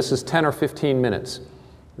family, this is 10 or 15 minutes.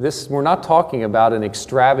 We're not talking about an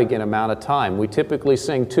extravagant amount of time. We typically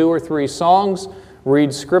sing 2 or 3 songs,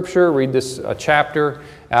 read Scripture, read a chapter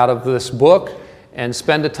out of this book, and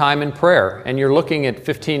spend a time in prayer. And you're looking at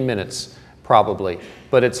 15 minutes, probably.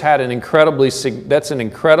 But that's an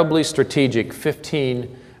incredibly strategic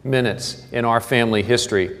 15 minutes in our family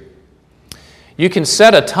history. You can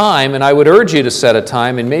set a time, and I would urge you to set a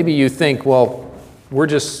time, and maybe you think, well, we're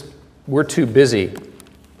too busy.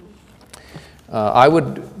 I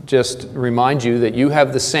would just remind you that you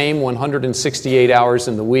have the same 168 hours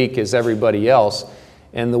in the week as everybody else,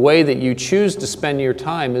 and the way that you choose to spend your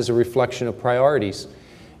time is a reflection of priorities.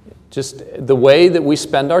 Just the way that we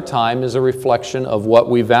spend our time is a reflection of what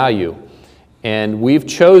we value. And we've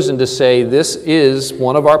chosen to say this is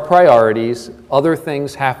one of our priorities. Other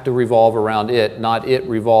things have to revolve around it, not it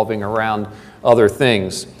revolving around other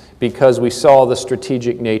things, because we saw the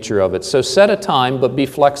strategic nature of it. So set a time, but be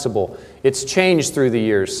flexible. It's changed through the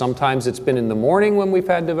years. Sometimes it's been in the morning when we've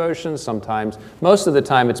had devotions. Most of the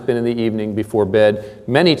time it's been in the evening before bed.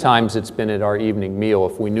 Many times it's been at our evening meal.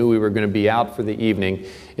 If we knew we were going to be out for the evening,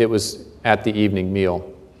 it was at the evening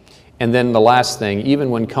meal. And then the last thing,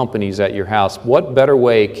 even when company's at your house, what better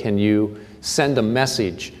way can you send a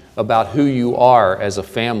message about who you are as a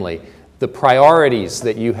family, the priorities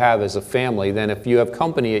that you have as a family, than if you have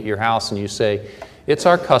company at your house and you say, it's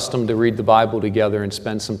our custom to read the Bible together and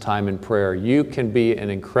spend some time in prayer. You can be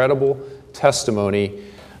an incredible testimony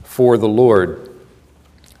for the Lord.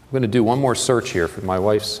 I'm going to do one more search here for my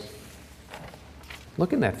wife's.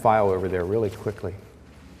 Look in that file over there really quickly.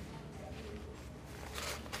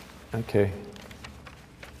 Okay.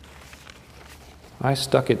 I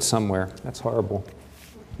stuck it somewhere. That's horrible.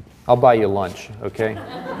 I'll buy you lunch, okay?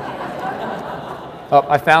 Oh,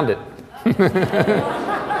 I found it.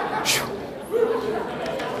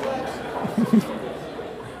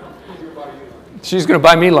 She's going to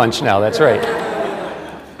buy me lunch now, that's right.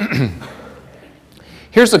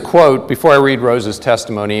 Here's a quote, before I read Rose's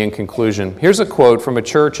testimony in conclusion. Here's a quote from a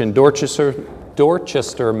church in Dorchester,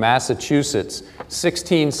 Massachusetts,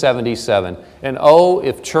 1677. And oh,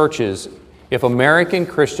 if American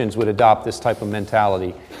Christians would adopt this type of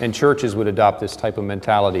mentality, and churches would adopt this type of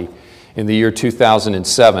mentality in the year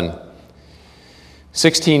 2007.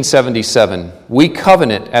 1677, we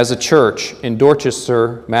covenant as a church in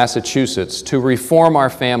Dorchester, Massachusetts, to reform our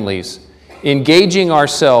families, engaging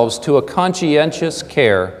ourselves to a conscientious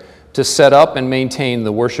care to set up and maintain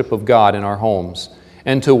the worship of God in our homes,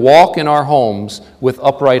 and to walk in our homes with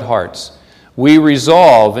upright hearts. we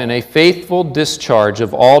resolve in a faithful discharge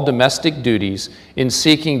of all domestic duties in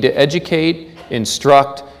seeking to educate,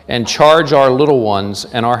 instruct, and charge our little ones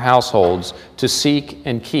and our households to seek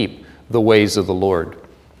and keep the ways of the Lord.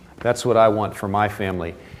 That's what I want for my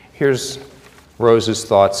family. Here's Rose's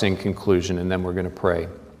thoughts in conclusion, and then we're going to pray.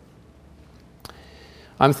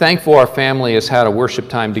 I'm thankful our family has had a worship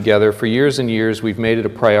time together. For years and years, we've made it a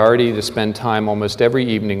priority to spend time almost every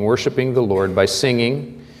evening worshiping the Lord by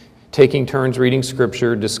singing, taking turns reading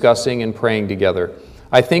Scripture, discussing, and praying together.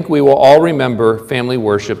 I think we will all remember family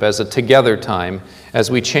worship as a together time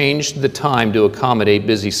as we changed the time to accommodate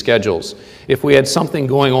busy schedules. If we had something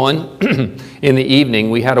going on in the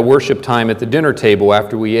evening, we had a worship time at the dinner table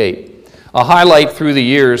after we ate. A highlight through the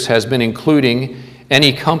years has been including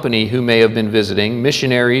any company who may have been visiting,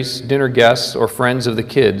 missionaries, dinner guests, or friends of the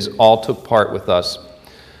kids all took part with us.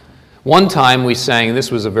 One time we sang, this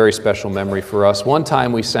was a very special memory for us, one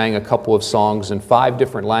time we sang a couple of songs in 5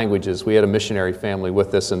 different languages. We had a missionary family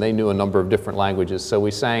with us and they knew a number of different languages. So we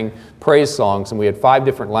sang praise songs and we had 5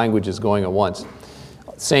 different languages going at once.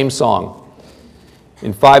 Same song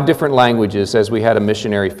in 5 different languages as we had a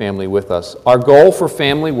missionary family with us. Our goal for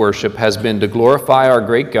family worship has been to glorify our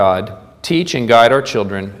great God, teach and guide our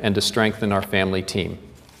children, and to strengthen our family team.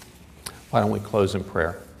 Why don't we close in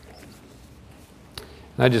prayer?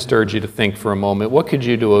 And I just urge you to think for a moment, what could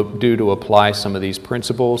you do to apply some of these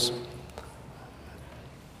principles?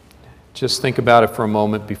 Just think about it for a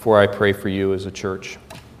moment before I pray for you as a church.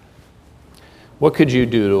 What could you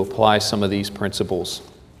do to apply some of these principles?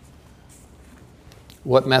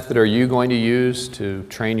 What method are you going to use to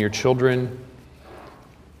train your children?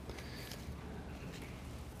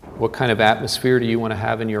 What kind of atmosphere do you want to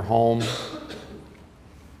have in your home?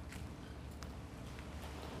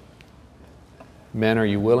 Men, are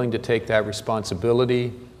you willing to take that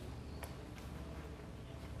responsibility?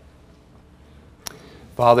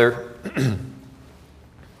 Father,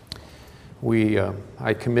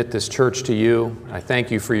 I commit this church to you. I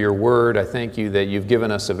thank you for your word. I thank you that you've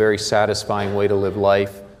given us a very satisfying way to live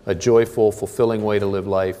life, a joyful, fulfilling way to live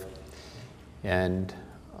life. And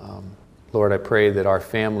Lord, I pray that our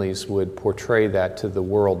families would portray that to the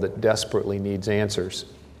world that desperately needs answers.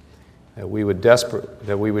 That we would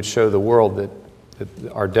show the world that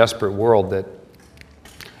our desperate world that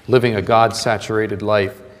living a God-saturated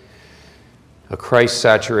life, a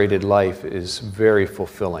Christ-saturated life is very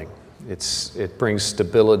fulfilling. It brings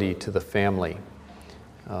stability to the family.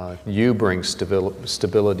 You bring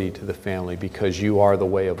stability to the family because you are the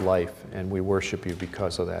way of life, and we worship you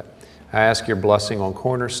because of that. I ask your blessing on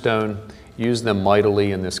Cornerstone. Use them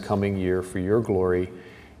mightily in this coming year for your glory,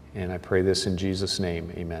 and I pray this in Jesus'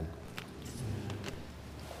 name. Amen.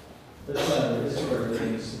 This is where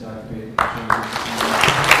things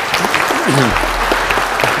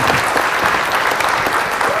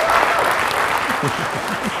Dr.